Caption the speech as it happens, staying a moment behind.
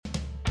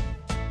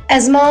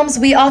As moms,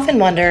 we often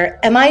wonder,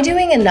 am I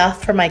doing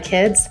enough for my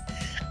kids?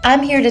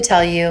 I'm here to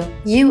tell you,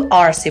 you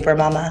are super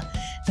mama.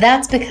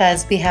 That's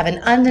because we have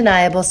an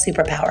undeniable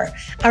superpower,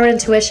 our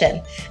intuition,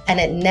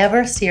 and it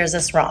never steers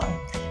us wrong.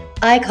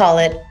 I call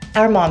it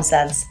our mom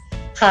sense.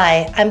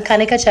 Hi, I'm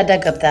Kanika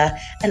Chadda Gupta,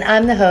 and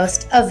I'm the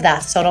host of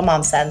That's Total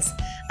Mom Sense.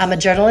 I'm a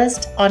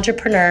journalist,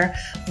 entrepreneur,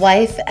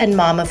 wife, and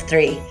mom of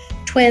 3,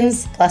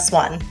 twins plus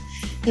 1.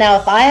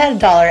 Now, if I had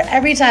 $1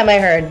 every time I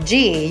heard,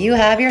 gee, you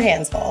have your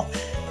hands full.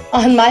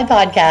 On my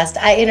podcast,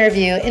 I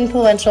interview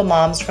influential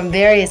moms from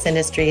various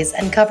industries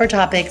and cover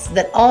topics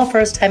that all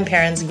first-time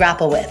parents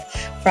grapple with,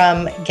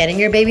 from getting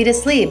your baby to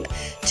sleep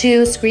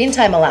to screen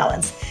time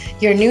allowance,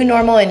 your new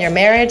normal in your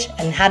marriage,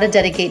 and how to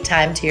dedicate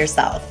time to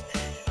yourself.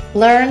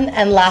 Learn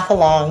and laugh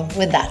along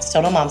with That's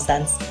Total Mom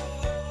Sense.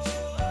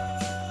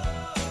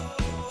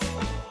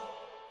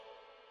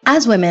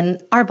 As women,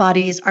 our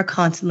bodies are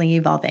constantly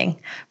evolving,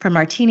 from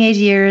our teenage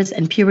years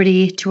and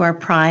puberty to our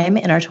prime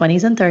in our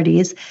 20s and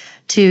 30s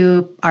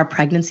to our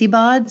pregnancy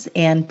bods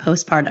and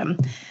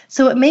postpartum.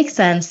 So it makes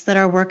sense that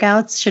our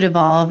workouts should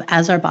evolve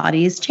as our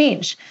bodies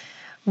change.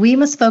 We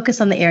must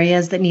focus on the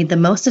areas that need the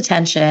most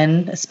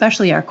attention,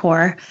 especially our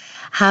core,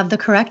 have the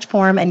correct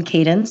form and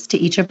cadence to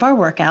each of our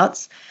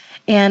workouts,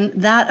 and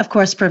that, of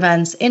course,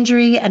 prevents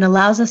injury and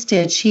allows us to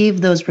achieve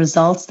those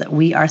results that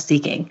we are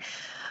seeking.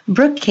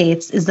 Brooke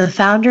Cates is the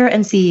founder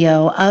and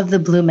CEO of the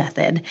Blue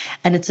Method,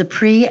 and it's a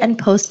pre- and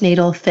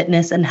postnatal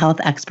fitness and health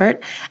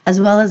expert,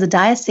 as well as a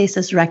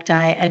diastasis recti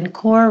and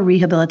core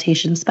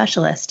rehabilitation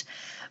specialist.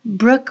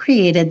 Brooke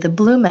created the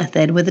Blue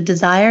Method with a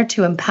desire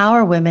to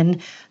empower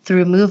women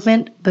through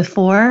movement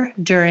before,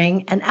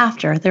 during, and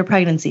after their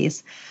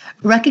pregnancies.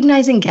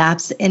 Recognizing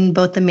gaps in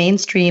both the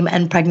mainstream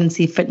and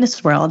pregnancy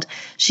fitness world,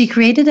 she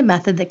created a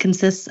method that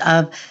consists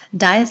of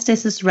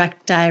diastasis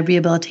recti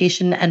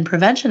rehabilitation and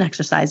prevention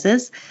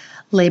exercises,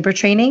 labor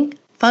training,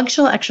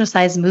 functional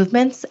exercise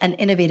movements, and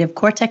innovative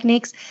core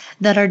techniques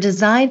that are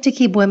designed to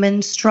keep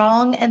women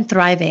strong and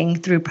thriving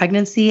through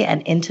pregnancy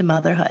and into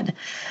motherhood.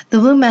 The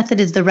Blue Method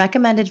is the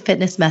recommended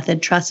fitness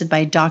method trusted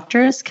by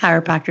doctors,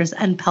 chiropractors,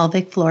 and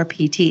pelvic floor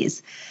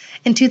PTs.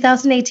 In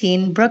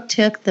 2018, Brooke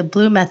took the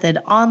Blue Method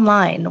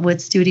online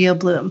with Studio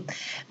Bloom,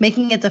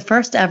 making it the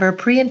first ever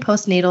pre- and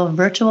postnatal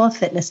virtual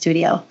fitness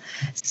studio.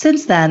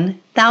 Since then,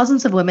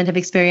 thousands of women have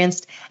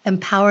experienced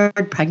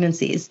empowered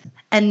pregnancies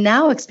and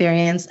now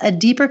experience a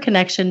deeper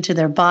connection to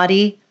their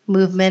body,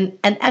 movement,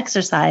 and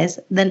exercise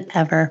than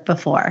ever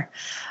before.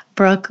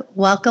 Brooke,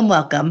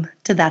 welcome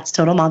to That's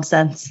Total Mom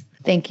Sense.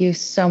 Thank you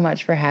so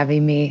much for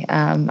having me.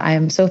 I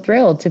am so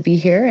thrilled to be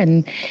here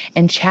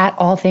and chat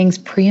all things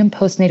pre- and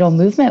postnatal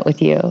movement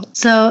with you.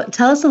 So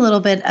tell us a little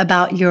bit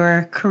about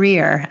your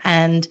career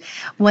and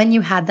when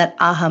you had that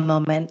aha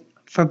moment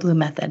for Blue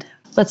Method.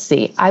 Let's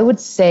see. I would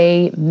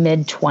say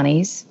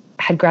mid-20s.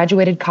 Had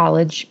graduated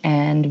college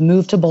and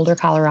moved to Boulder,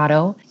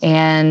 Colorado,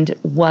 and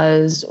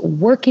was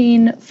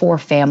working for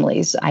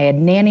families. I had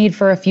nannied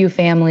for a few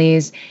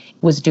families,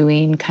 was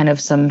doing kind of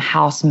some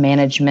house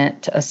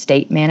management,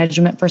 estate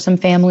management for some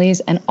families.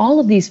 And all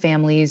of these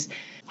families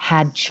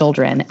had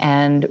children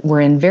and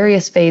were in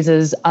various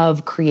phases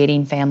of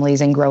creating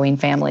families and growing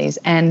families.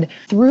 And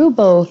through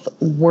both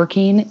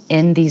working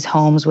in these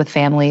homes with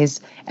families,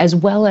 as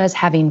well as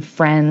having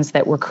friends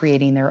that were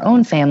creating their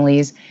own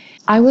families,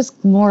 I was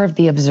more of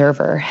the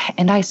observer.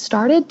 And I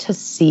started to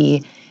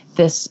see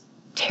this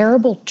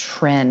terrible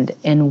trend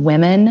in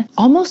women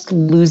almost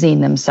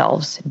losing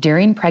themselves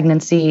during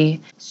pregnancy,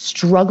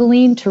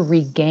 struggling to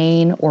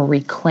regain or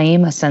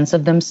reclaim a sense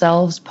of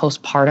themselves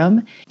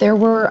postpartum. There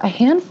were a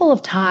handful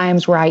of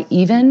times where I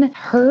even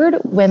heard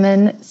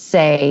women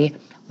say,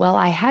 well,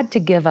 I had to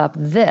give up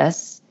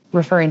this,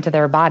 referring to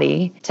their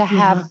body, to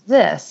have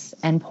this,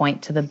 and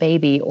point to the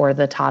baby or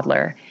the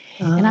toddler.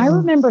 And I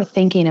remember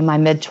thinking in my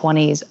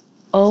mid-20s,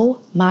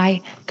 oh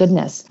my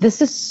goodness,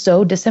 this is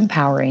so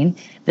disempowering.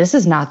 This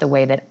is not the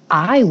way that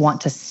I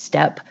want to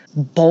step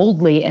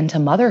boldly into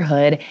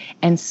motherhood,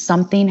 and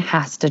something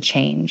has to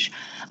change.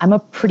 I'm a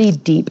pretty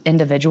deep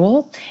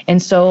individual.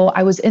 And so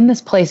I was in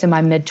this place in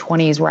my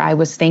mid-20s where I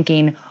was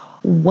thinking,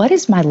 what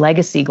is my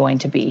legacy going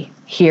to be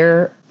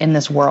here in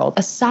this world?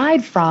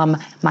 Aside from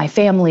my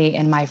family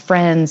and my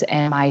friends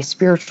and my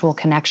spiritual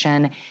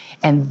connection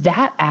and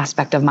that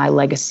aspect of my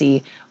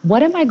legacy,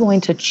 what am I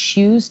going to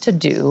choose to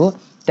do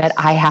that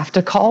I have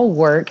to call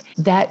work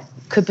that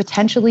could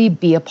potentially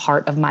be a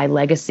part of my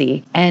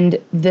legacy?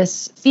 And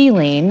this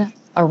feeling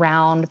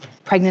around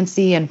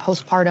pregnancy and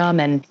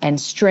postpartum and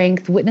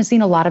strength,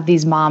 witnessing a lot of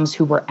these moms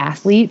who were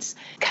athletes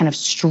kind of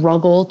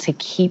struggle to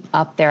keep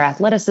up their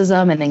athleticism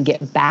and then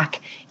get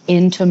back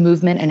into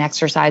movement and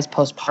exercise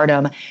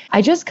postpartum,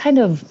 I just kind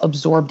of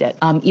absorbed it,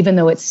 even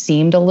though it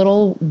seemed a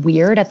little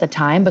weird at the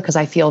time, because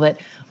I feel that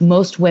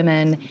most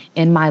women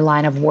in my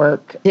line of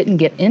work didn't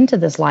get into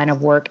this line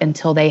of work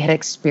until they had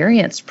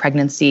experienced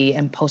pregnancy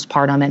and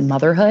postpartum and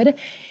motherhood.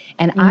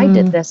 And I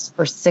did this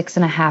for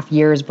 6.5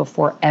 years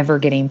before ever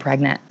getting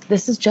pregnant.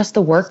 This is just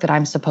the work that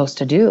I'm supposed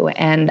to do.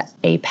 And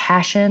a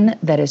passion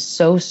that is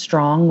so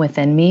strong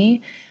within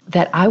me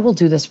that I will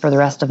do this for the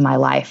rest of my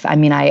life. I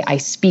mean, I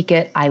speak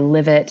it, I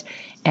live it,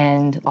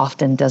 and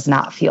often does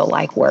not feel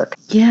like work.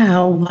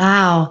 Yeah,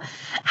 wow.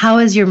 How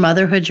has your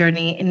motherhood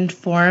journey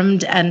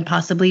informed and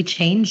possibly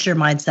changed your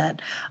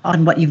mindset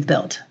on what you've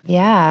built?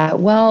 Yeah,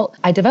 well,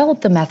 I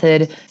developed the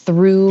method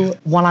through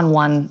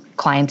one-on-one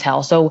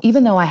clientele. So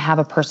even though I have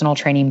a personal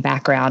training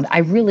background, I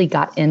really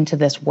got into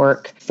this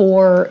work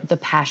for the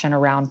passion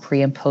around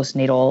pre and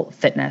postnatal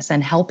fitness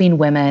and helping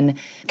women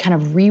kind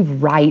of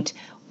rewrite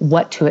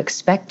what to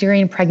expect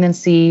during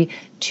pregnancy,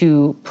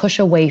 to push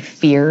away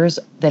fears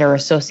that are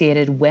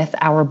associated with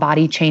our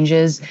body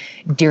changes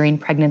during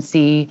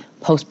pregnancy,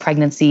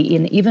 post-pregnancy,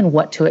 and even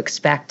what to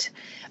expect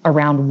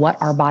around what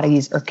our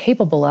bodies are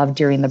capable of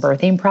during the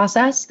birthing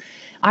process.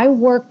 I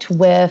worked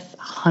with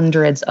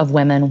hundreds of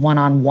women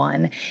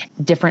one-on-one,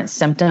 different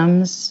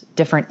symptoms,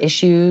 different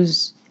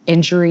issues,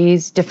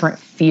 injuries, different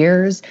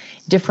fears,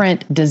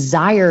 different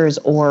desires,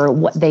 or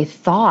what they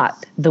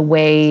thought the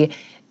way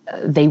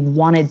they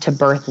wanted to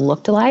birth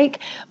looked like.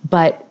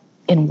 But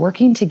in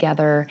working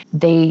together,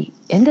 they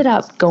ended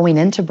up going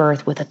into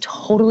birth with a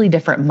totally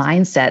different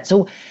mindset.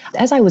 So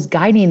as I was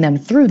guiding them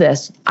through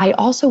this, I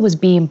also was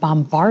being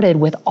bombarded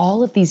with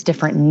all of these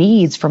different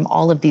needs from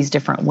all of these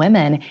different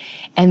women.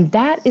 And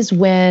that is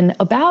when,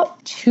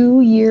 about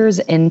 2 years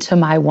into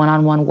my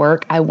one-on-one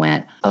work, I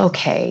went,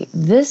 okay,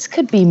 this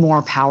could be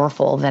more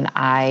powerful than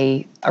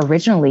I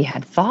originally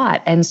had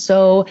thought. And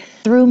so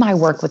through my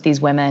work with these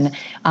women,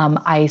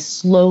 I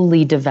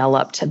slowly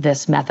developed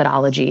this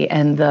methodology.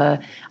 And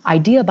the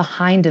idea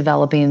behind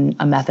developing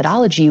a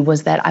methodology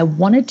was that I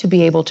wanted to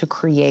be able to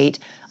create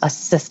a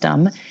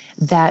system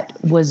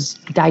that was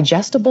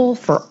digestible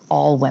for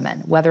all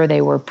women, whether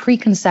they were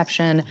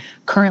preconception,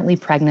 currently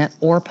pregnant,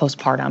 or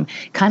postpartum,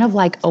 kind of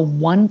like a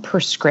one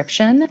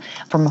prescription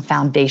from a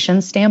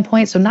foundation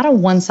standpoint. So not a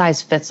one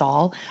size fits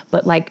all,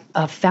 but like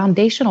a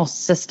foundational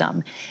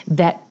system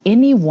that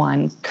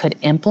anyone could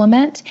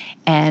implement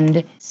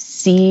and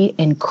see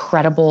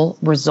incredible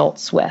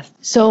results with.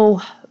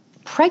 So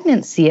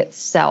pregnancy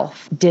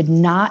itself did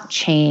not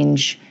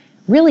change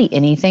really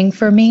anything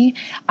for me.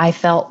 I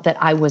felt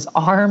that I was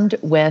armed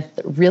with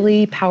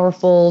really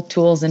powerful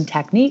tools and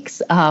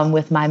techniques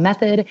with my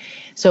method.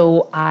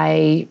 So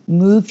I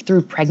moved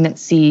through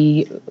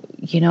pregnancy,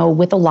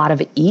 with a lot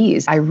of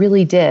ease. I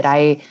really did.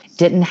 I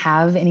didn't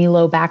have any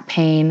low back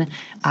pain.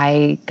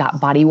 I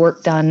got body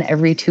work done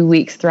every 2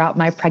 weeks throughout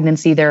my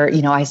pregnancy.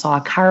 I saw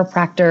a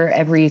chiropractor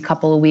every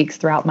couple of weeks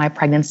throughout my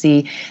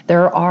pregnancy.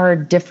 There are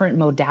different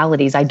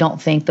modalities. I don't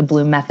think the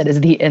Bloom method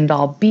is the end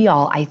all be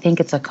all. I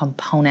think it's a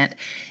component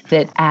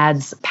that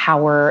adds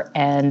power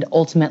and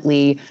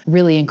ultimately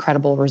really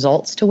incredible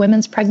results to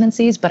women's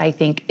pregnancies. But I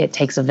think it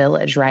takes a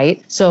village,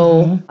 right?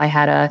 So I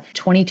had a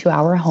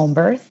 22-hour home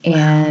birth,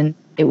 and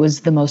it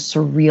was the most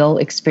surreal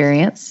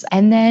experience.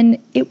 And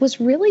then it was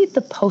really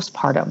the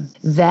postpartum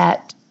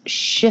that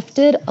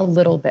shifted a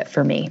little bit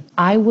for me.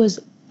 I was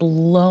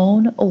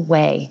blown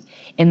away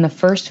in the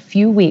first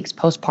few weeks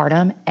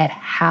postpartum at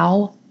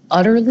how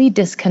utterly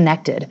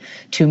disconnected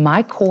to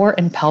my core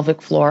and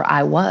pelvic floor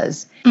I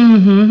was.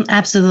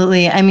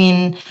 Absolutely. I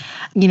mean,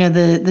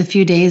 the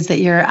few days that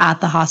you're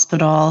at the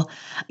hospital,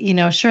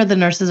 sure, the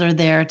nurses are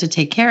there to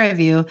take care of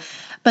you,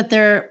 but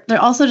they're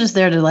also just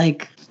there to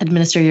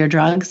administer your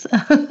drugs.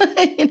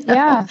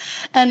 Yeah.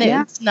 And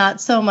it's not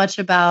so much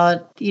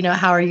about,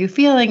 how are you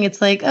feeling?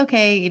 It's like,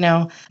 okay,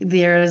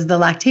 there's the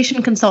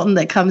lactation consultant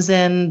that comes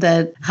in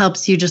that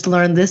helps you just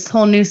learn this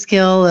whole new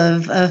skill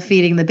of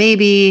feeding the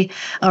baby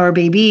or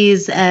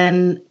babies.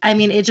 And I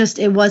mean,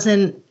 it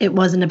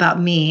wasn't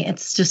about me.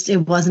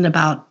 It wasn't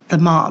about the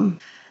mom.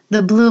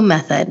 The Bloom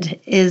method,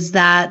 is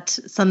that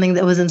something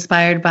that was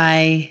inspired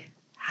by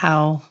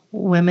how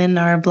women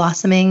are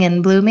blossoming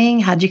and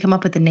blooming? How'd you come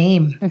up with the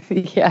name?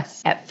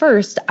 Yes. At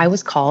first, I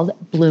was called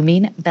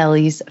Blooming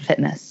Bellies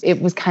Fitness.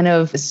 It was kind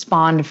of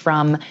spawned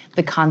from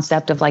the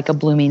concept of like a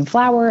blooming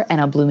flower and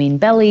a blooming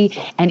belly,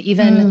 and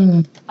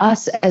even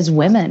us as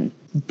women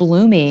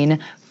blooming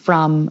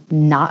from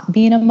not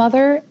being a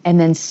mother and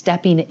then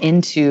stepping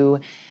into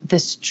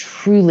this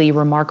truly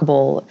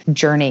remarkable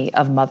journey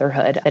of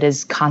motherhood that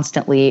is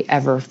constantly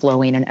ever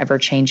flowing and ever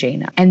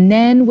changing. And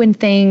then when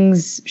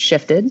things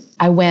shifted,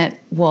 I went,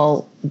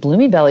 well,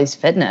 Blooming Bellies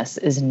Fitness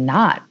is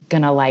not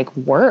gonna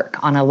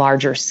work on a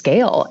larger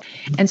scale.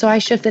 And so I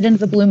shifted into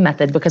the Bloom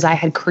method because I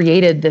had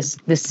created this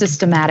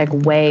systematic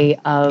way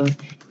of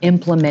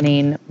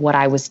implementing what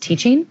I was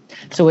teaching.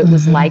 So it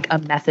was like a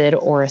method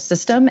or a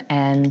system,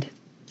 and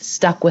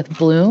stuck with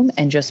Bloom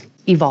and just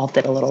evolved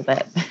it a little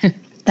bit.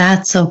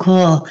 That's so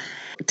cool.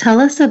 Tell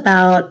us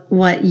about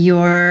what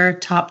your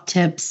top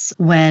tips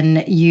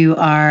when you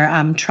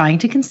are trying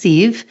to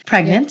conceive,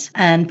 pregnant,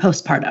 and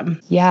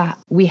postpartum. Yeah,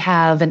 we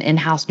have an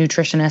in-house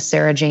nutritionist,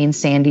 Sarah Jane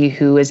Sandy,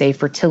 who is a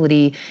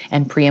fertility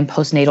and pre and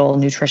postnatal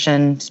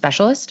nutrition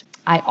specialist.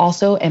 I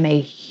also am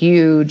a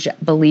huge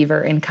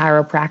believer in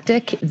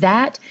chiropractic.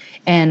 That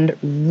and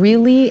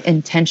really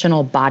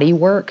intentional body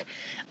work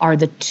are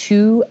the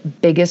two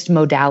biggest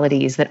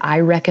modalities that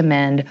I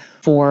recommend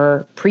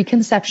for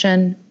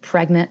preconception,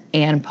 pregnant,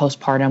 and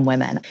postpartum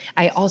women.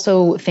 I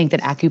also think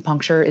that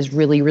acupuncture is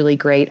really, really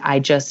great. I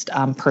just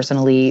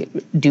personally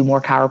do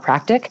more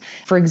chiropractic.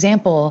 For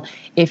example,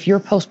 if you're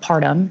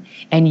postpartum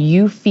and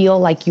you feel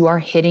like you are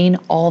hitting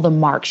all the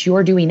marks, you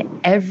are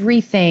doing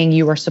everything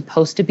you are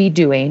supposed to be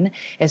doing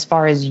as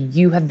far as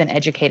you have been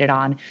educated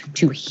on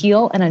to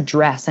heal and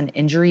address an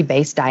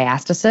injury-based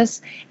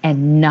diastasis,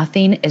 and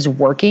nothing is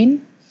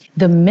working,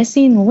 the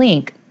missing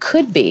link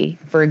could be,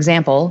 for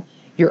example,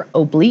 your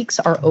obliques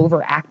are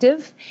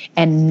overactive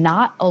and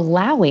not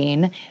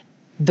allowing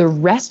the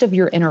rest of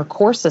your inner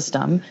core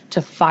system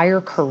to fire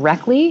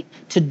correctly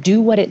to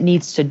do what it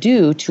needs to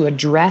do to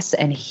address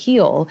and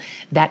heal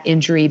that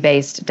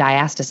injury-based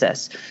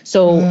diastasis.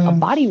 So a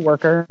body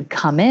worker can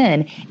come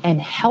in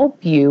and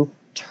help you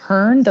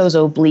turn those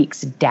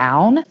obliques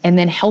down and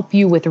then help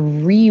you with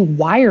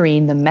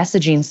rewiring the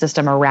messaging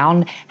system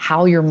around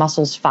how your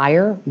muscles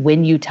fire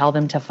when you tell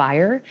them to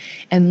fire.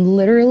 And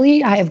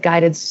literally, I have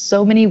guided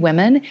so many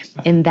women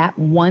in that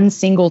one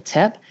single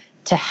tip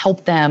to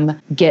help them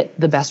get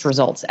the best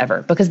results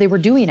ever because they were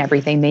doing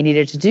everything they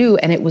needed to do.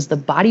 And it was the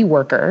body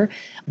worker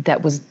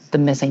that was the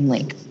missing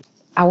link.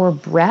 Our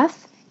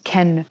breath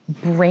can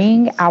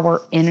bring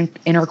our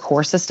inner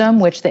core system,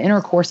 which the inner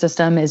core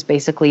system is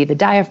basically the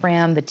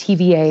diaphragm, the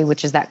TVA,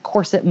 which is that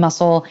corset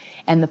muscle,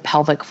 and the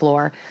pelvic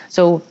floor.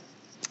 So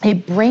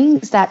it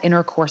brings that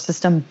inner core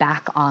system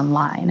back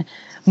online.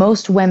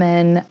 Most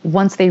women,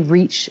 once they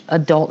reach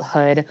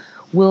adulthood,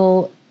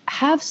 will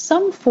have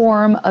some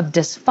form of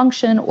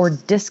dysfunction or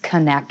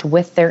disconnect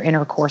with their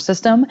inner core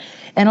system.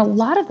 And a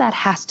lot of that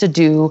has to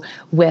do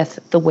with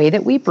the way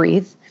that we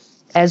breathe.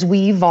 As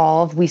we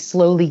evolve, we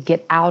slowly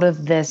get out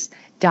of this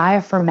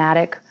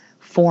diaphragmatic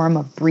form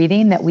of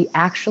breathing that we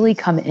actually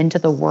come into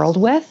the world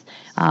with.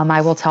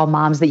 I will tell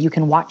moms that you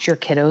can watch your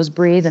kiddos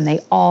breathe, and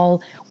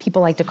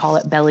people like to call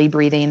it belly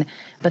breathing,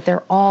 but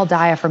they're all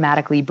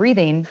diaphragmatically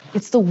breathing.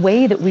 It's the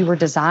way that we were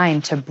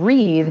designed to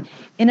breathe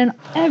in an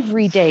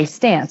everyday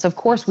stance. Of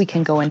course, we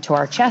can go into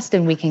our chest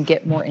and we can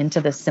get more into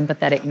the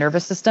sympathetic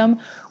nervous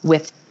system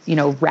with,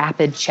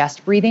 rapid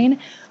chest breathing,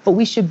 but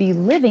we should be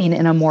living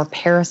in a more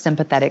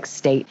parasympathetic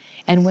state.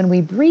 And when we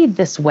breathe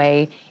this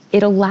way,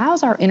 it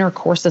allows our inner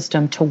core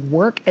system to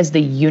work as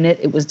the unit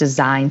it was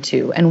designed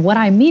to. And what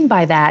I mean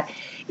by that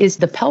is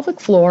the pelvic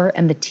floor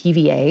and the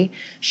TVA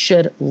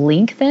should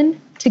lengthen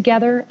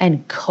together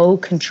and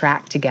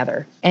co-contract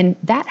together. And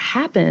that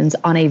happens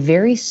on a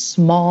very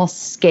small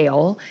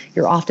scale.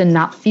 You're often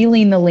not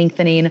feeling the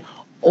lengthening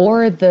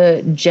or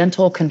the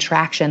gentle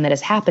contraction that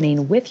is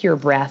happening with your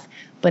breath,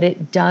 but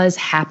it does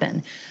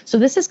happen. So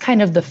this is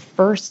kind of the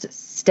first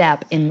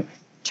step in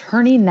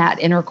turning that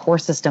inner core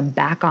system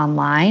back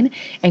online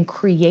and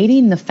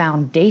creating the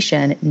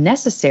foundation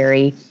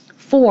necessary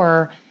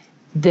for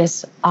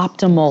this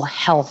optimal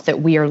health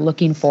that we are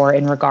looking for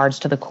in regards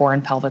to the core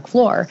and pelvic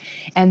floor.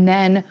 And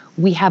then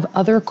we have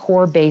other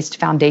core-based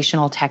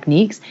foundational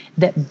techniques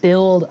that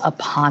build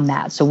upon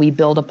that. So we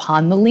build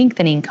upon the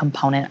lengthening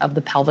component of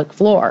the pelvic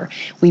floor.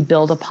 We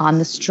build upon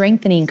the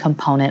strengthening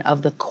component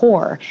of the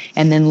core,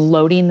 and then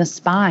loading the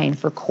spine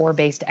for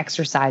core-based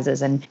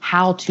exercises and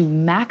how to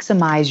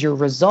maximize your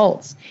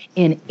results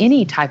in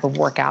any type of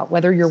workout,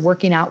 whether you're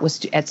working out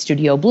at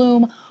Studio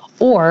Bloom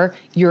or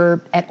you're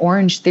at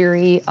Orange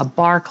Theory, a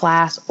bar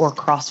class, or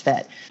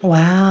CrossFit.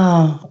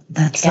 Wow,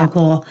 that's so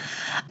cool.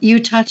 You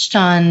touched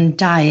on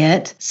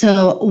diet.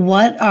 So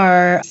what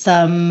are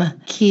some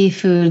key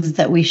foods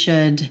that we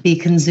should be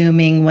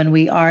consuming when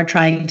we are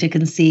trying to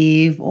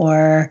conceive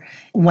or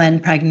when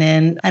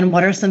pregnant? And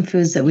what are some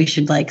foods that we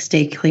should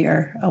stay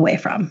clear away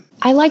from?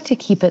 I like to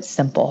keep it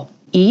simple.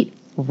 Eat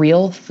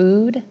real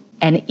food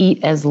and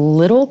eat as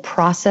little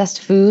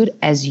processed food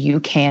as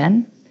you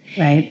can.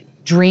 Right.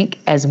 Drink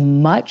as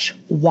much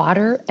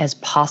water as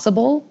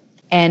possible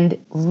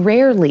and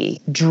rarely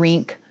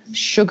drink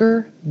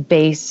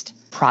sugar-based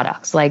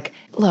products.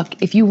 Look,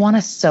 if you want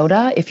a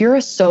soda, if you're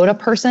a soda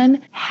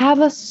person, have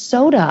a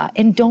soda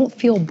and don't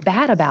feel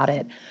bad about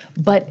it.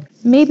 But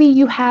maybe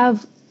you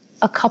have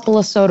a couple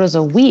of sodas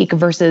a week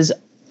versus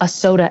a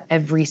soda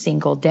every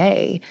single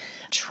day.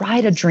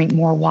 Try to drink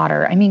more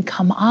water. I mean,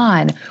 come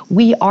on.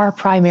 We are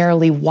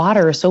primarily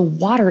water, so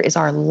water is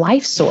our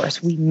life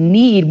source. We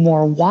need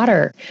more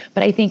water.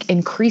 But I think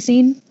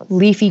increasing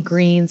leafy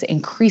greens,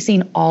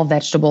 increasing all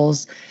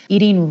vegetables,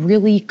 eating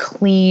really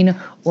clean,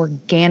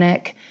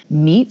 organic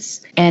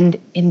meats,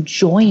 and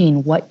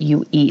enjoying what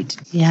you eat.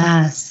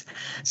 Yes.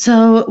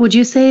 So would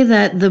you say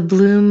that the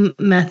Bloom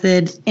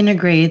method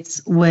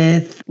integrates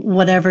with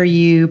whatever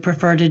you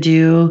prefer to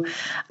do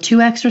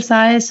to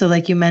exercise? So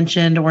like you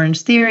mentioned,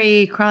 Orange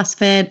Theory,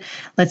 CrossFit,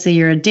 let's say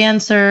you're a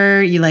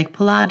dancer, you like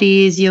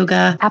Pilates,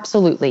 yoga.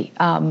 Absolutely.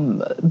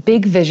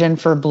 Big vision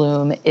for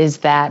Bloom is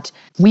that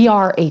we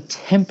are a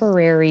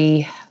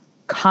temporary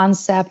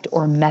concept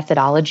or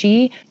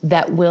methodology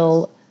that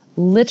will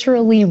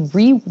literally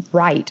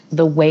rewrite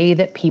the way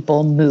that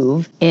people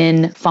move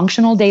in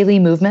functional daily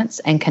movements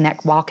and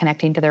connect while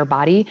connecting to their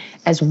body,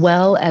 as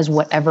well as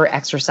whatever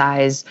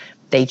exercise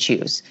they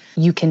choose.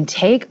 You can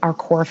take our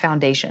core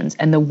foundations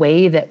and the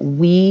way that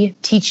we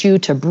teach you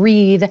to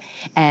breathe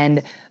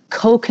and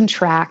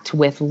co-contract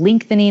with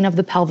lengthening of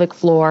the pelvic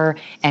floor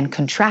and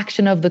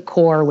contraction of the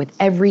core with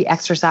every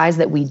exercise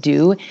that we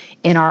do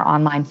in our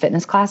online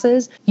fitness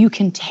classes. You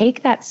can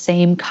take that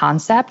same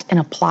concept and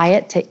apply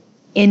it to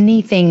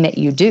anything that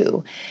you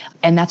do.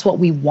 And that's what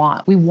we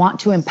want. We want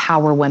to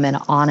empower women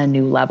on a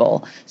new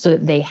level so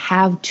that they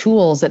have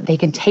tools that they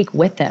can take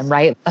with them,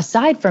 right?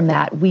 Aside from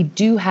that, we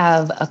do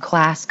have a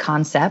class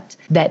concept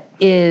that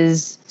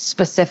is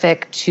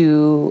specific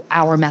to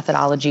our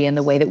methodology and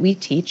the way that we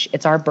teach.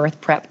 It's our birth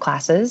prep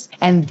classes.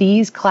 And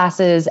these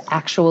classes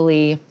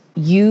actually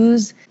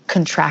use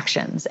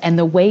contractions and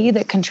the way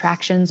that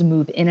contractions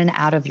move in and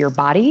out of your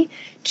body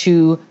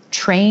to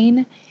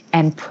train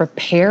and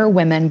prepare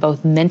women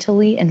both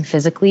mentally and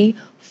physically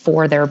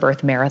for their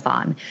birth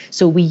marathon.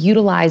 So we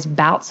utilize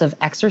bouts of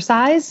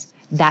exercise.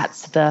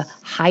 That's the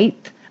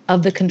height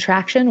of the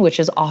contraction,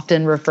 which is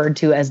often referred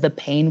to as the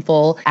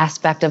painful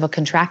aspect of a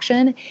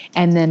contraction,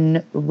 and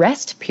then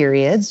rest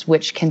periods,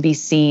 which can be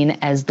seen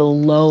as the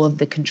low of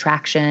the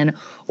contraction,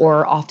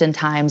 or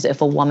oftentimes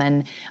if a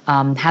woman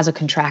has a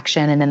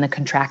contraction and then the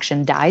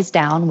contraction dies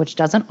down, which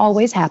doesn't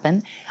always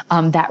happen,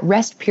 that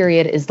rest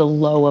period is the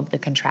low of the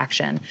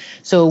contraction.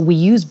 So we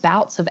use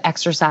bouts of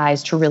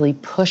exercise to really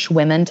push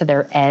women to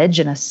their edge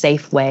in a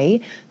safe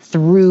way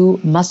through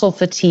muscle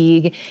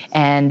fatigue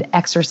and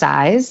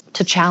exercise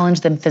to challenge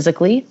them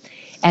physically.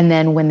 And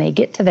then when they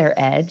get to their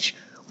edge,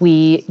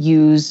 we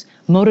use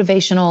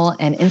motivational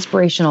and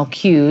inspirational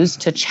cues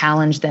to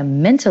challenge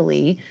them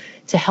mentally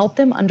to help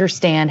them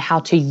understand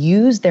how to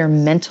use their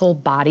mental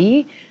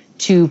body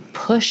to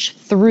push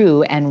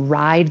through and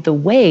ride the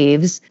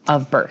waves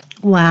of birth.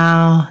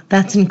 Wow,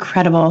 that's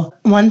incredible.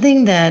 One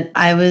thing that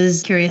I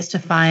was curious to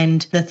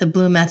find that the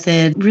Blue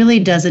Method really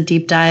does a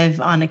deep dive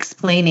on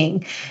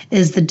explaining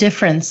is the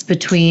difference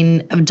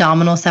between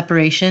abdominal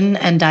separation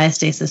and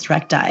diastasis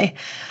recti.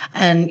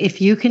 And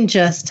if you can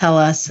just tell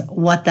us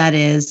what that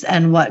is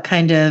and what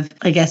kind of,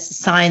 I guess,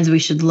 signs we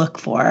should look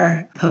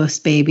for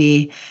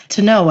post-baby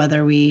to know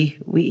whether we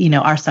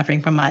are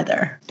suffering from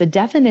either. The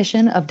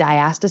definition of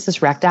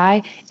diastasis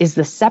recti is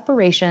the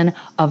separation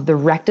of the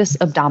rectus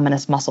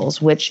abdominis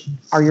muscles, which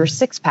are your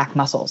six-pack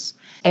muscles.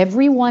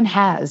 Everyone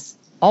has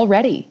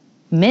already,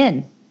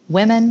 men,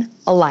 women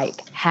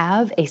alike,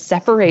 have a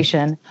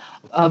separation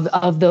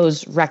of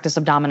those rectus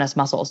abdominis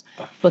muscles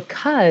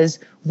because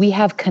we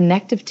have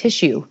connective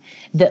tissue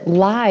that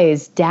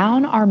lies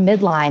down our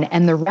midline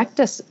and the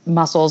rectus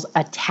muscles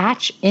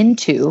attach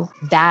into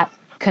that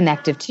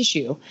connective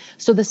tissue.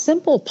 So the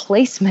simple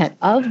placement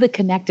of the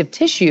connective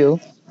tissue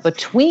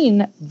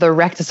between the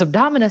rectus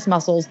abdominis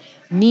muscles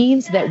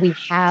means that we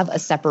have a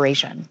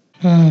separation.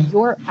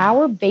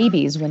 Our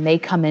babies, when they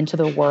come into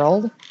the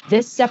world,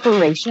 this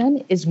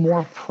separation is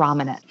more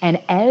prominent.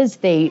 And as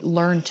they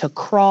learn to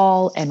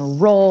crawl and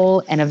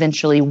roll and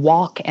eventually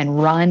walk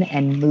and run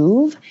and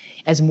move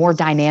as more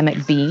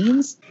dynamic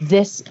beings,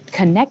 this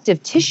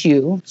connective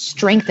tissue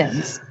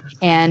strengthens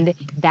and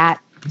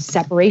that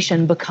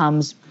separation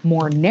becomes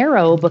more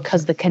narrow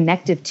because the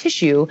connective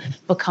tissue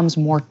becomes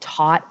more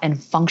taut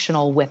and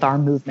functional with our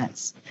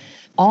movements.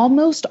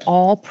 Almost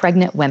all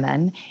pregnant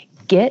women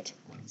get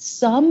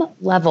some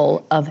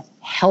level of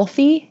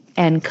healthy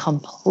and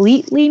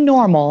completely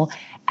normal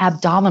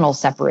abdominal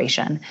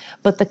separation,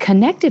 but the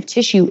connective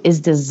tissue is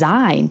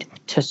designed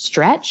to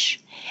stretch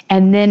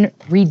and then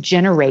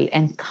regenerate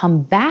and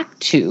come back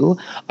to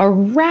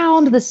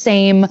around the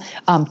same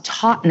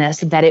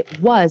tautness that it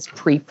was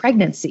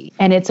pre-pregnancy.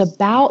 And it's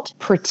about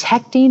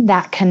protecting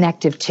that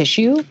connective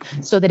tissue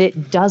so that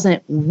it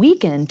doesn't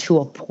weaken to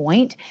a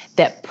point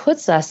that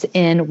puts us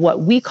in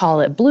what we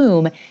call at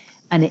Bloom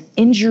an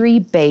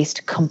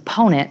injury-based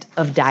component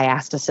of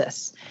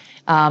diastasis.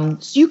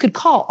 So you could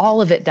call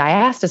all of it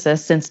diastasis,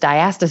 since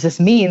diastasis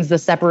means the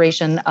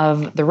separation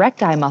of the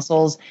recti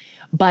muscles,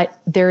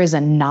 but there is a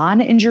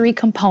non-injury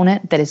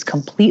component that is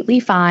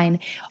completely fine,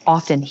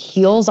 often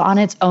heals on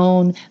its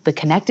own, the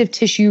connective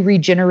tissue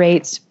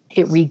regenerates,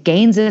 it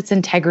regains its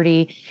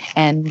integrity,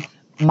 and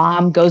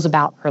mom goes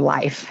about her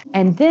life.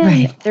 And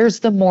then there's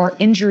the more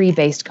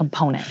injury-based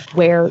component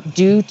where,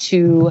 due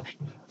to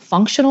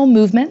functional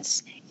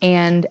movements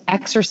and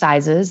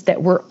exercises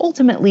that were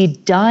ultimately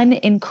done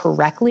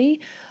incorrectly,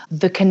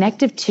 the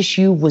connective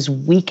tissue was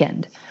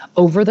weakened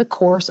over the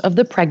course of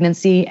the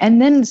pregnancy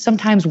and then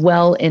sometimes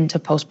well into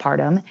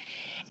postpartum.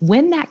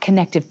 When that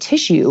connective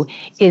tissue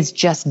is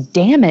just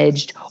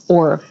damaged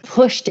or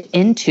pushed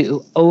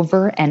into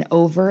over and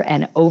over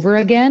and over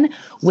again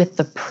with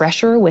the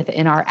pressure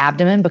within our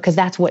abdomen, because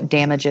that's what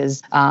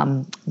damages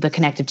the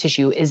connective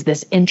tissue, is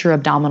this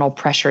intra-abdominal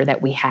pressure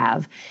that we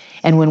have.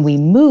 And when we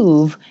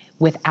move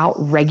without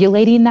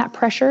regulating that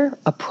pressure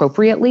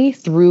appropriately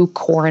through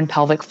core and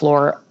pelvic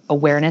floor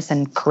awareness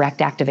and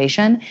correct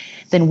activation,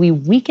 then we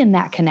weaken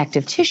that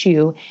connective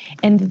tissue,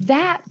 and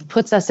that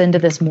puts us into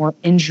this more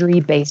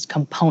injury-based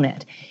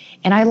component.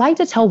 And I like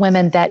to tell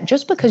women that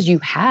just because you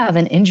have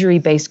an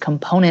injury-based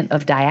component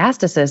of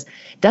diastasis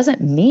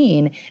doesn't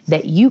mean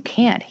that you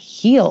can't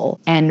heal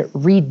and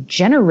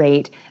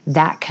regenerate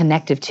that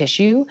connective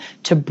tissue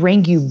to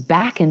bring you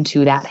back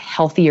into that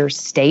healthier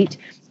state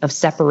of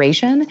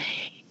separation.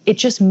 It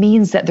just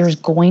means that there's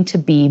going to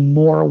be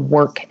more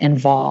work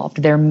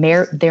involved. There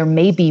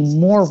may be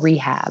more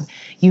rehab.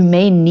 You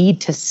may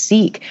need to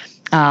seek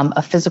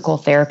a physical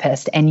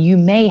therapist, and you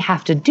may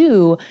have to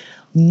do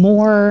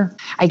more,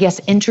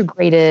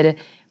 integrated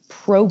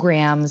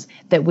programs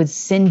that would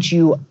send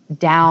you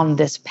down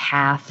this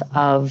path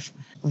of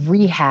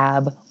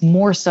rehab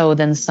more so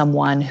than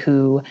someone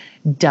who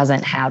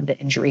doesn't have the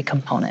injury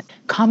component.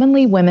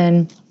 Commonly,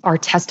 women are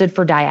tested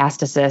for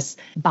diastasis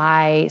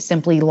by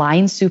simply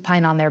lying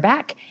supine on their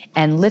back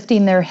and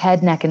lifting their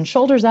head, neck, and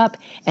shoulders up,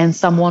 and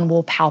someone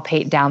will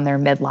palpate down their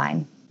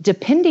midline.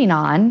 Depending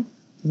on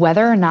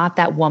whether or not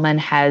that woman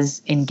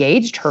has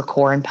engaged her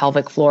core and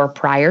pelvic floor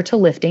prior to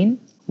lifting,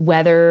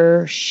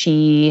 whether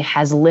she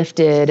has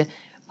lifted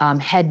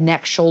head,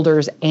 neck,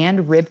 shoulders,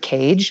 and rib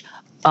cage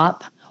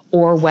up,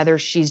 or whether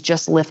she's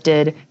just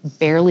lifted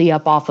barely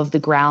up off of the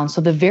ground.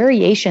 So the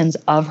variations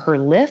of her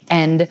lift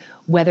and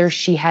whether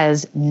she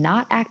has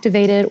not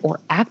activated or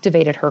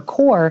activated her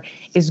core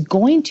is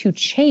going to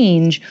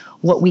change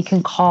what we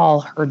can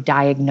call her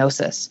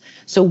diagnosis.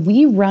 So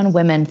we run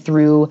women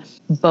through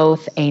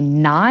both a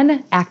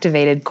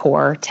non-activated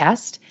core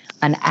test,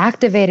 an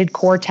activated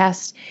core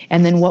test,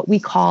 and then what we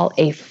call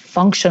a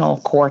functional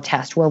core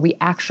test, where we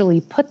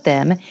actually put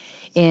them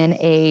in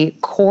a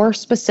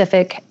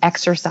core-specific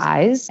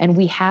exercise, and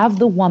we have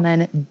the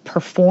woman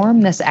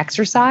perform this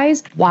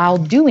exercise while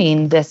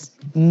doing this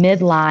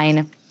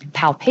midline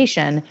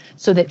palpation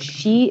so that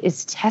she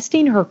is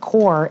testing her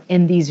core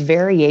in these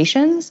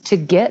variations to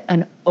get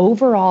an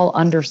overall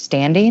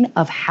understanding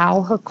of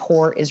how her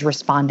core is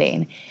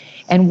responding.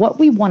 And what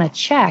we want to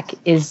check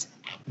is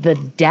the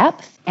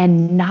depth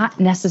and not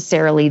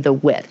necessarily the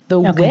width. The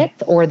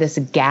width, or this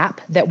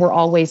gap that we're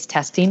always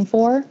testing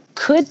for,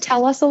 could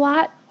tell us a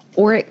lot,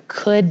 or it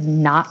could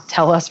not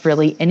tell us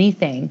really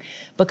anything.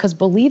 Because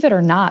believe it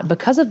or not,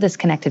 because of this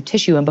connective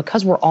tissue and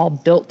because we're all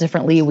built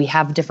differently, we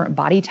have different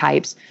body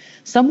types,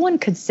 someone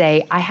could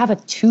say, I have a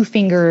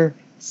 2-finger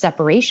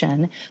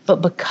separation,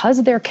 but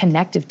because their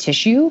connective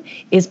tissue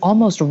is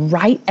almost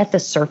right at the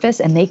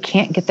surface and they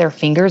can't get their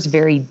fingers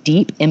very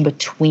deep in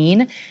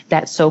between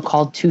that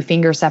so-called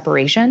 2-finger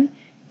separation,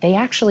 they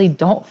actually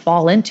don't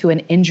fall into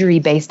an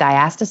injury-based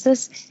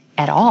diastasis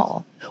at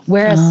all.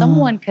 Whereas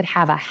someone could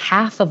have a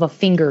half of a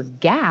finger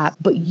gap,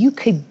 but you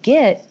could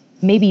get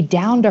maybe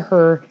down to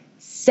her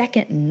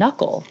second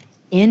knuckle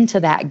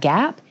into that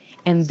gap,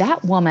 and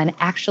that woman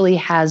actually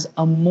has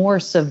a more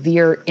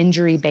severe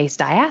injury-based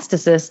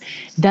diastasis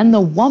than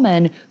the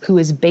woman who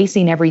is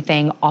basing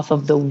everything off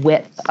of the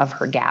width of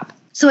her gap.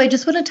 So I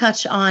just want to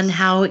touch on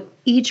how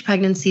each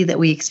pregnancy that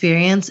we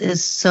experience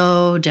is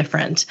so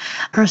different.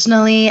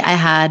 Personally, I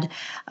had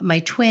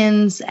my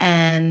twins,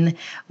 and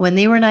when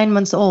they were 9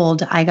 months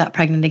old, I got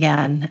pregnant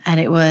again. And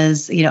it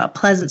was, a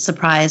pleasant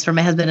surprise for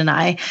my husband and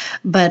I,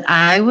 but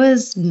I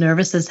was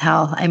nervous as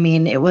hell. I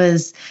mean, it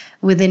was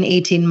within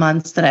 18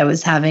 months that I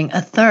was having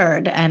a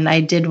third. And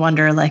I did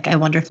wonder, I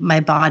wonder if my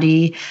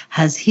body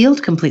has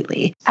healed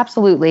completely.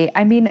 Absolutely.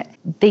 I mean,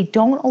 they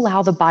don't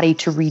allow the body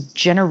to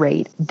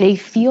regenerate. They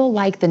feel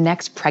like the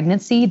next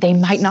pregnancy, they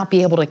might not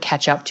be able to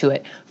catch up to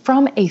it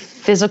from a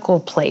physical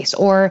place.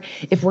 Or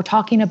if we're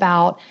talking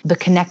about the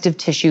connective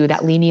tissue,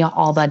 that linea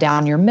alba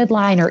down your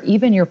midline or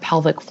even your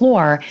pelvic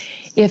floor,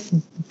 if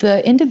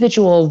the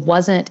individual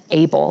wasn't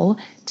able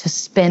to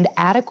spend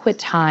adequate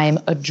time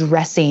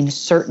addressing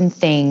certain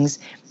things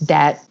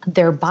that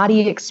their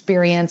body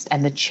experienced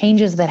and the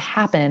changes that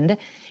happened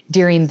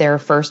during their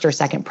first or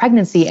second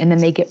pregnancy, and then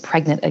they get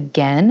pregnant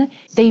again,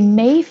 they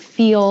may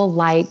feel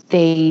like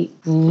they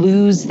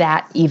lose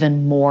that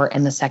even more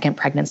in the second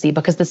pregnancy,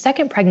 because the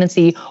second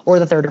pregnancy, or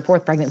the third or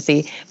fourth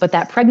pregnancy, but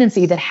that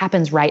pregnancy that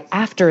happens right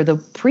after the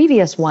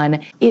previous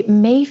one, it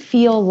may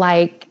feel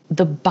like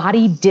the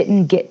body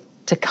didn't get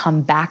to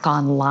come back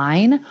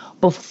online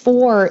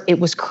before it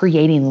was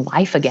creating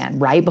life again,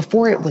 right?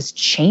 Before it was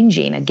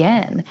changing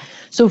again.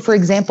 So for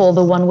example,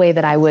 the one way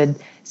that I would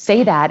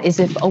say that is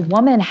if a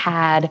woman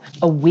had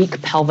a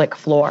weak pelvic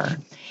floor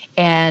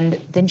and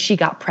then she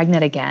got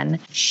pregnant again,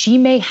 she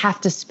may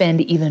have to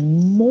spend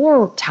even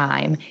more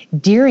time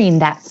during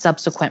that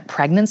subsequent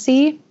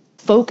pregnancy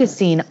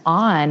focusing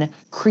on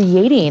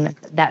creating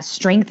that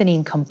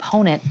strengthening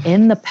component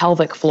in the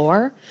pelvic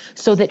floor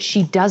so that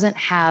she doesn't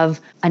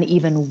have an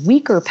even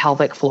weaker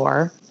pelvic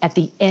floor at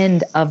the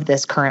end of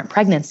this current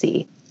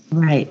pregnancy.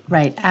 Right.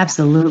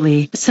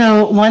 Absolutely.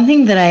 So one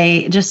thing that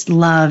I just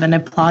love and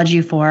applaud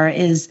you for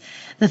is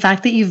the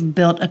fact that you've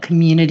built a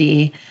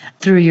community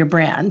through your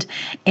brand.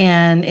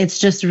 And it's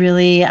just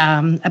really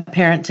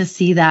apparent to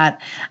see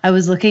that. I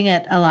was looking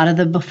at a lot of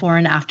the before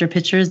and after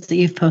pictures that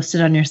you've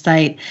posted on your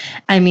site.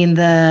 I mean,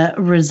 the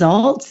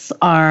results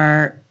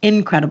are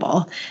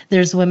incredible.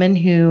 There's women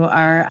who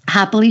are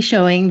happily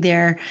showing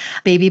their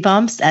baby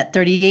bumps at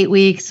 38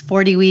 weeks,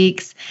 40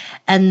 weeks.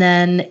 And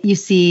then you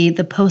see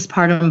the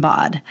postpartum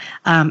bod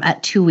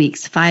at 2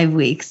 weeks, 5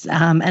 weeks,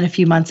 and a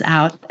few months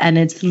out. And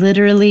it's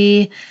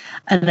literally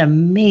an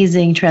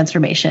amazing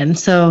transformation.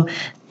 So,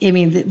 I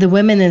mean, the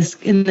women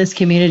in this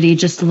community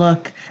just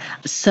look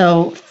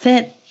so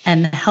fit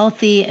and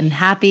healthy and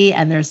happy,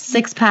 and there's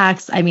six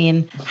packs. I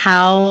mean,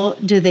 how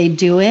do they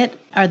do it?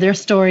 Are there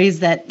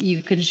stories that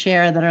you can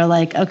share that are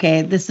like,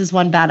 okay, this is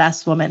one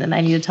badass woman and I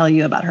need to tell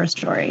you about her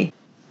story?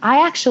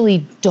 I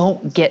actually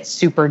don't get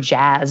super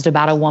jazzed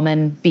about a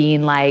woman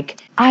being like,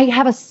 I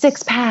have a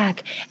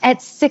 6-pack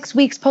at 6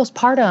 weeks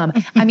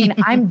postpartum. I mean,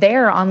 I'm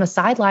there on the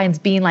sidelines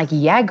being like,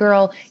 yeah,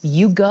 girl,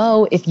 you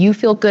go. If you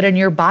feel good in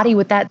your body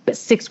with that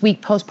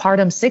 6-week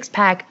postpartum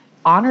 6-pack,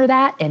 honor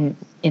that and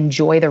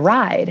enjoy the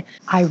ride.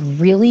 I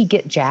really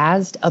get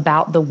jazzed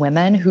about the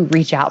women who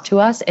reach out to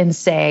us and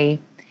say,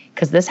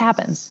 because this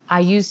happens,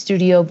 I used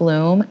Studio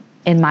Bloom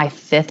in my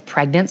 5th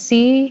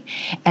pregnancy,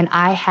 and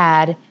I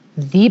had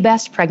the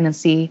best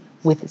pregnancy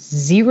with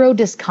zero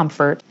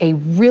discomfort, a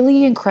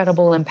really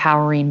incredible,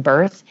 empowering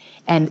birth,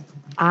 and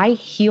I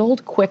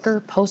healed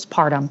quicker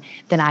postpartum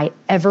than I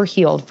ever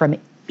healed from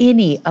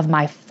any of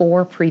my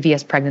 4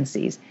 previous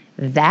pregnancies.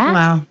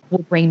 That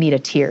will bring me to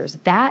tears.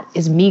 That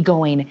is me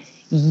going,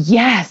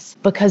 yes,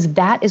 because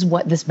that is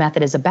what this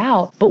method is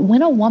about. But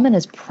when a woman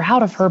is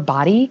proud of her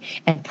body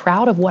and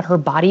proud of what her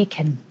body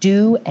can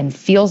do and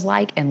feels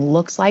like and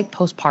looks like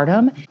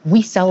postpartum,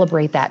 we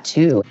celebrate that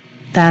too.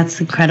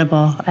 That's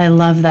incredible. I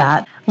love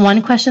that.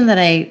 One question that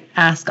I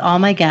ask all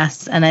my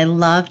guests, and I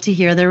love to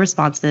hear their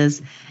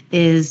responses,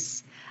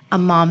 is a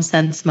mom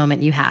sense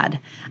moment you had.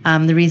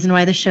 The reason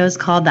why the show is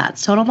called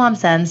That's Total Mom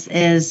Sense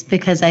is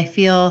because I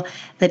feel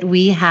that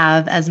we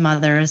have, as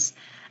mothers,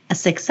 a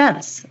sixth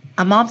sense,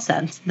 a mom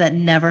sense that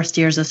never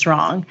steers us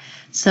wrong.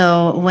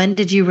 So when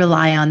did you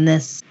rely on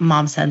this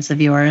mom sense of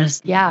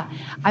yours? Yeah,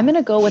 I'm going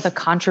to go with a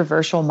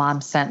controversial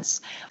mom sense.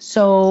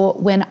 So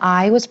when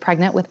I was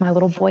pregnant with my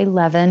little boy,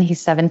 Levin,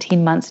 he's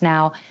 17 months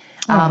now.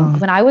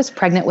 When I was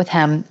pregnant with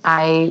him,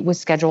 I was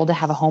scheduled to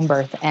have a home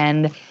birth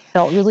and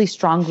felt really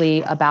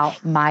strongly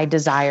about my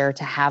desire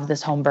to have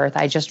this home birth.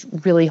 I just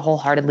really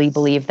wholeheartedly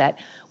believe that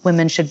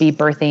women should be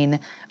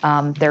birthing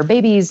their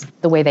babies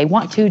the way they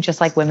want to,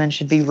 just like women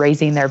should be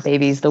raising their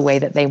babies the way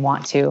that they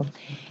want to.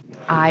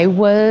 I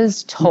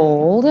was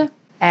told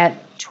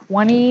at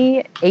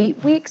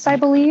 28 weeks, I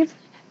believe,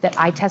 that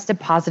I tested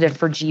positive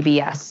for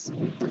GBS.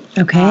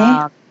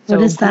 Okay.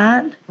 What is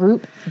that?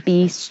 Group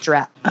B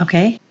strep.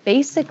 Okay.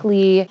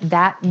 Basically,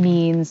 that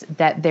means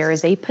that there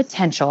is a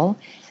potential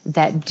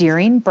that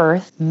during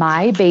birth,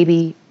 my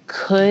baby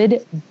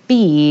could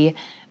be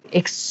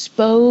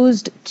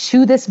exposed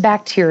to this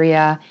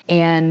bacteria.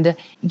 And,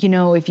 you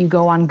know, if you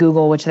go on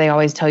Google, which they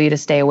always tell you to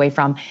stay away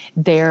from,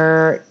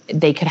 they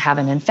could have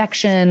an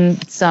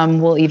infection. Some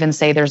will even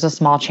say there's a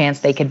small chance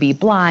they could be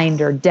blind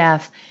or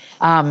deaf.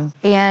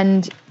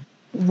 And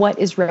what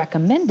is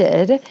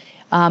recommended,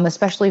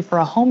 especially for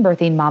a home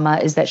birthing mama,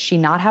 is that she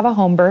not have a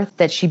home birth,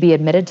 that she be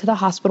admitted to the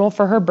hospital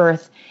for her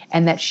birth,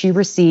 and that she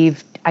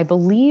receive, I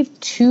believe,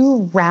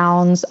 2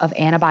 rounds of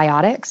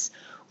antibiotics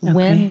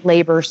when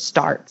labor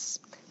starts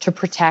to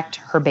protect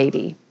her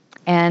baby.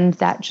 And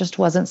that just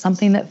wasn't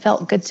something that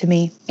felt good to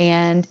me.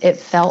 And it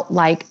felt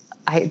like,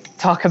 I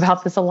talk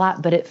about this a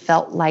lot, but it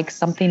felt like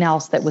something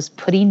else that was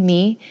putting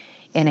me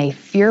in a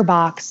fear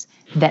box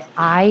that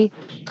I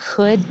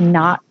could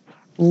not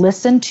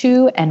listen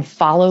to and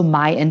follow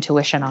my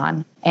intuition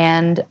on.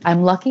 And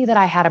I'm lucky that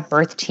I had a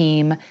birth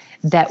team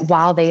that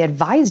while they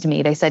advised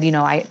me, they said, you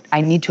know,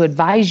 I need to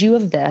advise you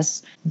of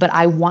this, but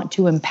I want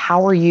to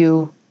empower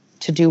you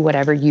to do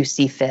whatever you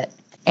see fit.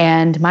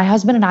 And my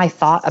husband and I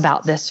thought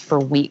about this for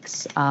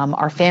weeks.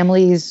 Our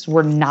families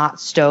were not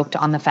stoked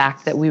on the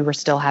fact that we were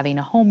still having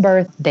a home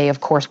birth. They,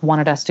 of course,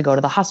 wanted us to go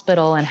to the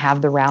hospital and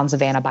have the rounds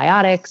of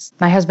antibiotics.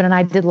 My husband and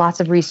I did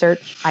lots of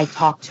research. I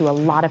talked to a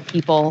lot of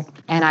people,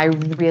 and I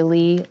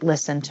really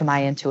listened to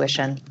my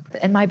intuition.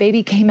 And my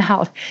baby came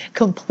out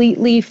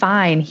completely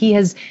fine. He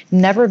has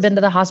never been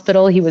to the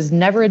hospital. He was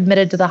never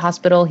admitted to the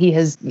hospital.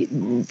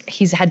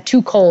 He's had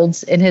 2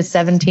 colds in his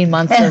 17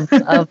 months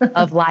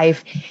of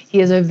life. He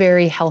is a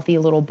very healthy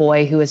little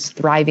boy who is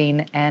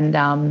thriving. And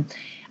I'm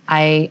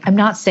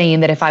not saying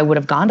that if I would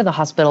have gone to the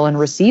hospital and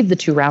received the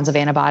 2 rounds of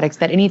antibiotics,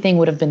 that anything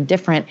would have been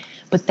different,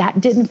 but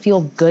that didn't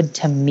feel good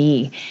to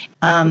me.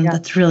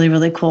 That's really,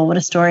 really cool. What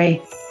a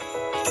story.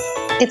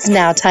 It's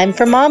now time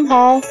for Mom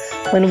Haul,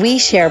 when we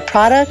share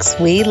products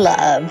we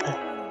love.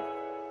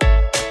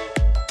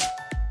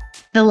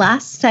 The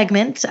last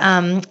segment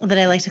that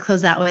I like to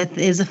close out with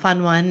is a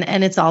fun one,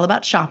 and it's all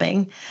about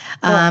shopping.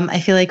 I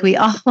feel like we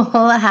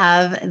all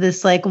have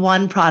this like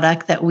one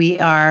product that we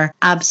are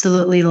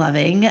absolutely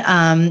loving.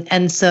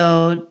 And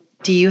so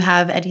do you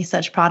have any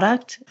such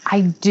product?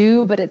 I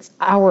do, but it's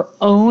our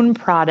own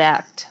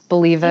product,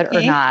 believe it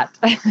or not.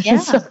 Yeah.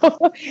 So,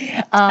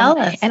 Tell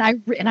us. And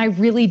I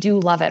really do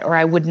love it, or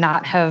I would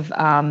not have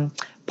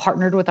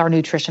partnered with our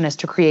nutritionist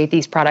to create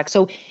these products.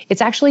 So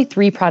it's actually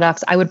 3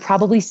 products. I would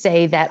probably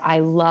say that I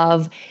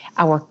love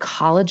our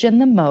collagen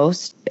the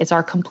most. It's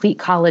our complete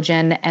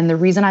collagen. And the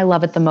reason I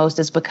love it the most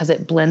is because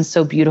it blends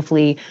so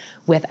beautifully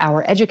with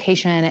our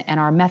education and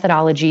our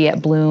methodology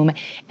at Bloom,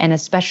 and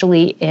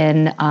especially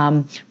in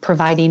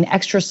providing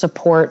extra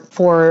support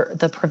for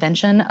the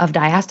prevention of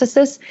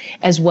diastasis,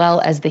 as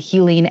well as the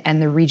healing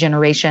and the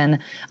regeneration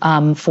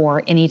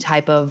for any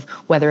type of,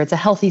 whether it's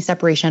a healthy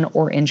separation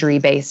or injury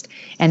based.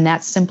 And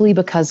that's simply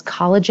because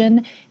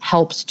collagen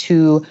helps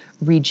to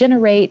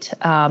regenerate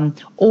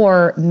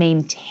or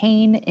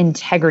maintain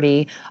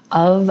integrity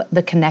of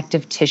the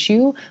connective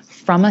tissue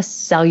from a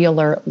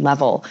cellular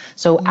level.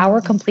 So our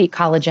complete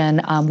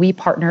collagen, we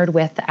partnered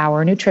with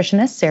our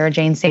nutritionist, Sarah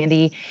Jane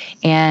Sandy,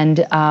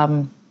 and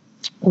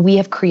we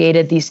have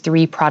created these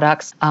 3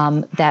 products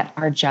that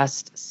are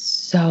just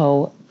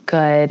so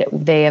good.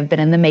 They have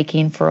been in the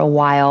making for a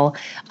while,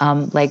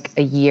 like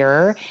a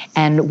year,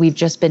 and we've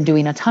just been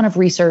doing a ton of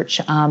research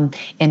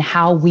in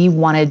how we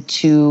wanted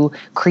to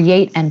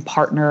create and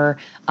partner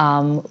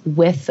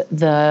with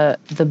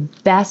the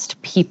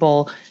best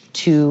people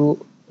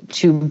to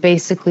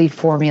basically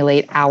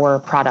formulate our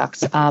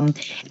products.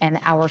 And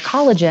our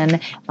collagen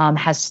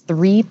has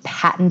 3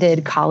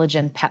 patented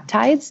collagen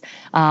peptides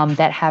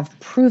that have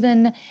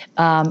proven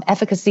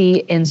efficacy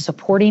in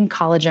supporting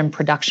collagen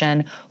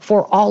production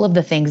for all of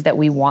the things that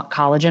we want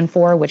collagen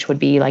for, which would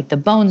be like the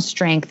bone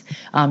strength,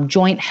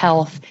 joint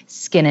health,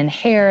 skin and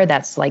hair,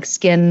 that's like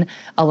skin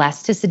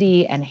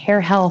elasticity and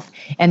hair health,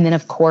 and then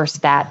of course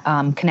that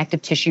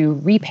connective tissue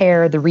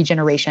repair, the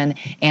regeneration,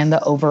 and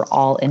the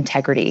overall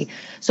integrity.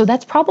 So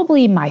that's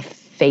probably my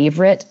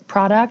favorite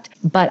product,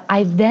 but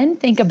I then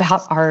think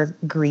about our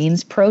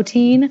greens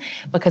protein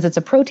because it's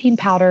a protein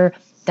powder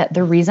that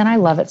the reason I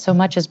love it so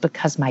much is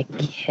because my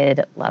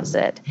kid loves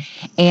it.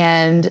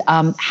 And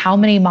how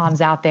many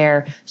moms out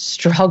there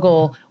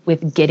struggle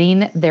with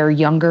getting their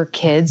younger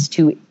kids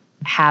to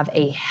have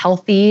a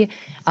healthy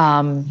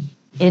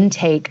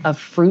intake of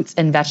fruits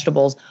and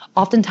vegetables?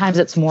 Oftentimes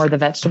it's more the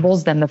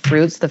vegetables than the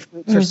fruits. The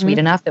fruits are sweet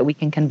enough that we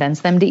can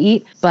convince them to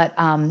eat. But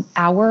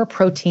our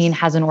protein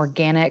has an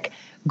organic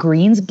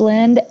greens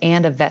blend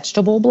and a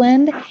vegetable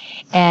blend.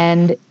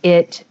 And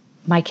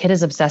my kid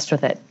is obsessed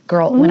with it.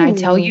 Girl, when I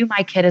tell you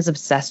my kid is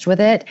obsessed with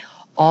it,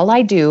 all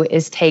I do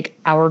is take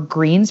our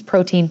greens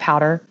protein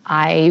powder.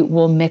 I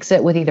will mix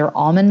it with either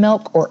almond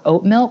milk or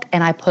oat milk,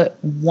 and I put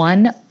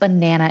 1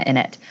 banana in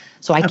it.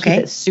 So I keep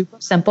it super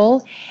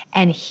simple,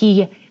 and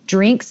he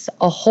drinks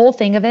a whole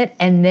thing of it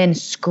and then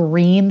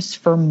screams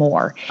for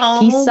more.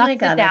 He sucks it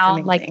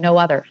down like no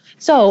other.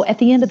 So at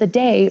the end of the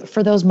day,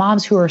 for those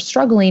moms who are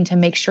struggling to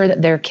make sure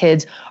that their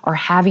kids are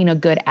having a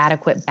good,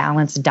 adequate,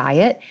 balanced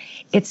diet,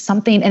 it's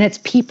something, and it's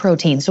pea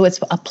protein. So it's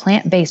a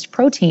plant-based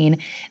protein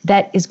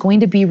that is going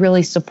to be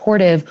really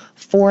supportive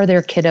for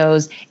their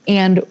kiddos.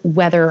 And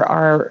whether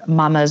our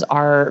mamas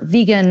are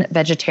vegan,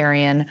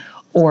 vegetarian,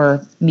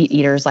 or meat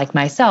eaters like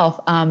myself,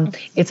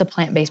 it's a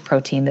plant-based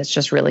protein that's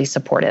just really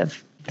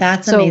supportive.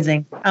 That's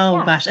amazing.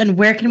 Oh, gosh. And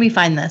where can we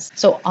find this?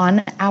 So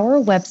on our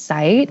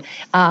website,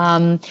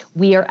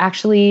 we are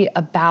actually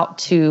about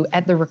to,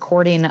 at the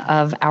recording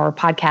of our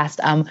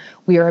podcast,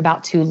 we are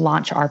about to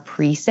launch our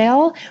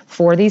pre-sale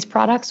for these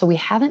products. So we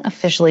haven't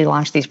officially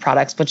launched these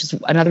products, which is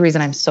another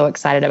reason I'm so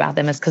excited about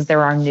them, is because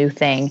they're our new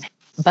thing.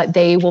 But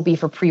they will be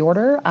for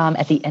pre-order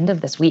at the end of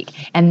this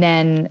week. And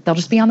then they'll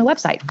just be on the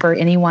website for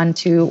anyone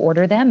to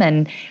order them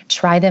and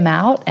try them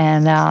out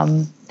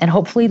and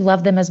hopefully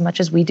love them as much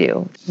as we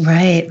do.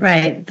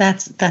 Right.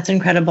 That's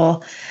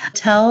incredible.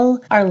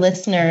 Tell our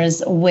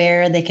listeners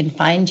where they can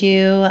find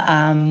you,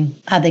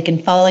 how they can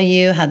follow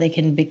you, how they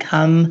can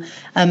become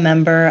a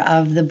member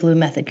of the Bloom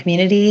Method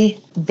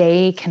community.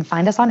 They can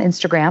find us on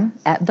Instagram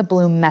at The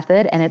Bloom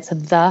Method, and it's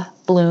The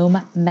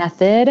Bloom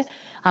Method.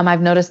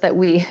 I've noticed that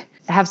we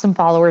have some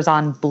followers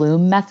on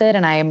Bloom Method,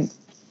 and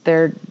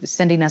they're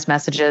sending us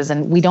messages,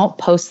 and we don't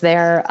post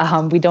there.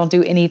 We don't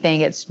do anything.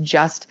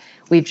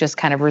 We've just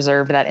kind of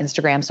reserved that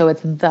Instagram. So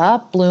it's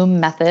The Bloom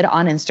Method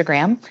on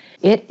Instagram.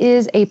 It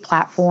is a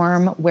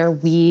platform where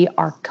we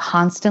are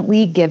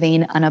constantly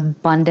giving an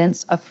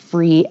abundance of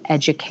free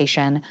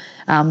education,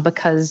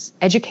 because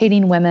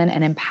educating women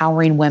and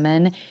empowering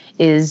women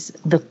is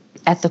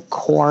at the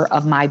core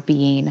of my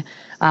being.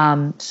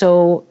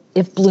 So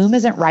if Bloom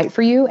isn't right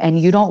for you and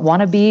you don't want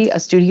to be a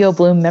Studio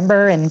Bloom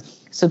member and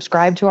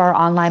subscribe to our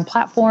online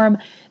platform,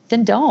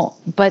 then don't.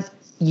 But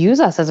use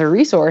us as a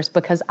resource,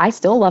 because I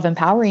still love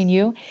empowering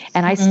you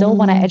and I still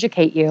want to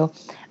educate you.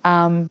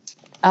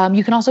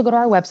 You can also go to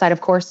our website,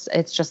 of course.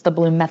 It's just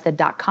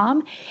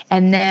thebloom.com.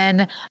 And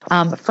then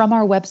from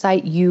our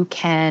website, you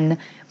can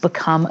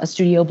become a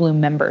Studio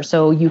Bloom member.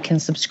 So you can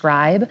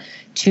subscribe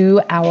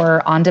to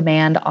our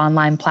on-demand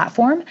online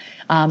platform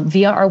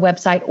via our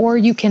website, or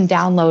you can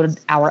download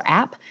our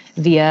app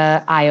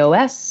via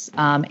iOS,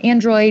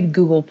 Android,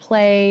 Google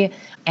Play,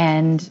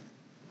 and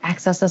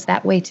access us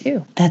that way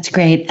too. That's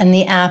great. And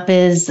the app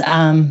is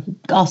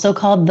also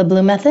called The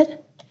Bloom Method?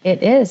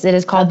 It is. It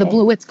is called the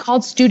Bloom. It's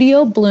called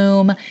Studio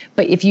Bloom,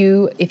 but if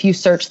you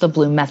search the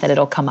Bloom method,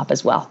 it'll come up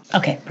as well.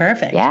 Okay,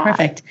 perfect. Yeah.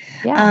 Perfect.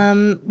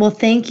 Yeah. Well,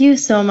 thank you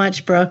so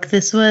much, Brooke.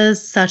 This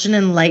was such an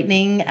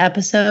enlightening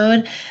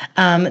episode.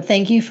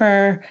 Thank you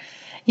for,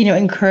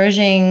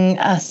 encouraging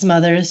us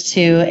mothers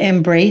to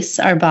embrace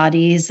our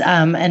bodies,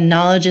 and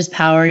knowledge is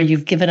power.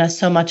 You've given us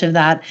so much of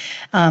that,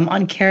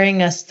 on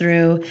carrying us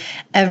through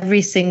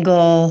every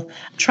single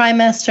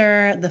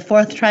trimester, the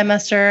fourth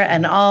trimester,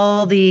 and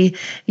all the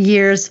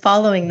years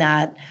following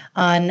that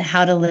on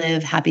how to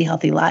live happy,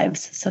 healthy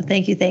lives. So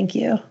thank you. Thank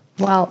you.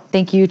 Well,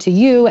 thank you to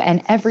you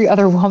and every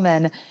other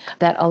woman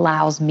that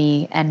allows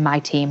me and my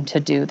team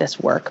to do this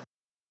work.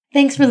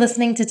 Thanks for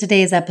listening to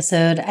today's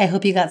episode. I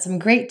hope you got some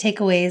great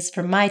takeaways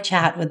from my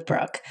chat with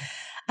Brooke.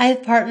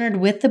 I've partnered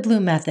with the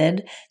Bloom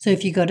Method, so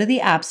if you go to the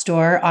App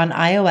Store on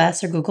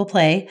iOS or Google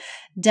Play,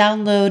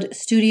 download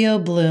Studio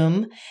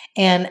Bloom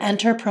and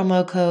enter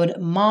promo code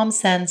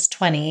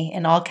MOMSENSE20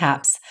 in all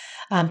caps,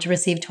 to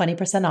receive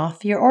 20%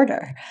 off your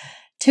order.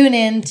 Tune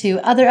in to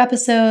other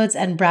episodes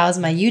and browse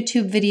my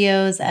YouTube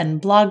videos and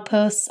blog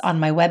posts on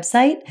my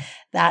website.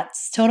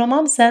 That's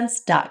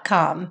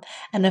totalmomsense.com.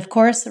 And of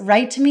course,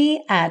 write to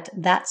me at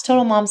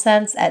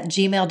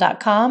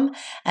thatstotalmomsense@gmail.com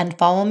and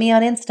follow me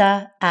on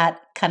Insta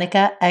at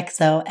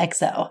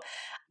KanikaXOXO.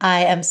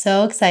 I am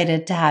so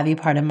excited to have you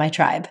part of my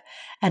tribe.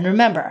 And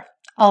remember,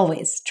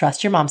 always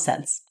trust your mom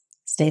sense.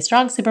 Stay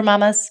strong,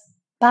 supermamas.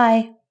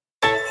 Bye.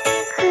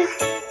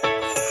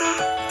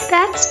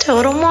 That's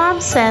total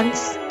mom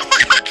sense.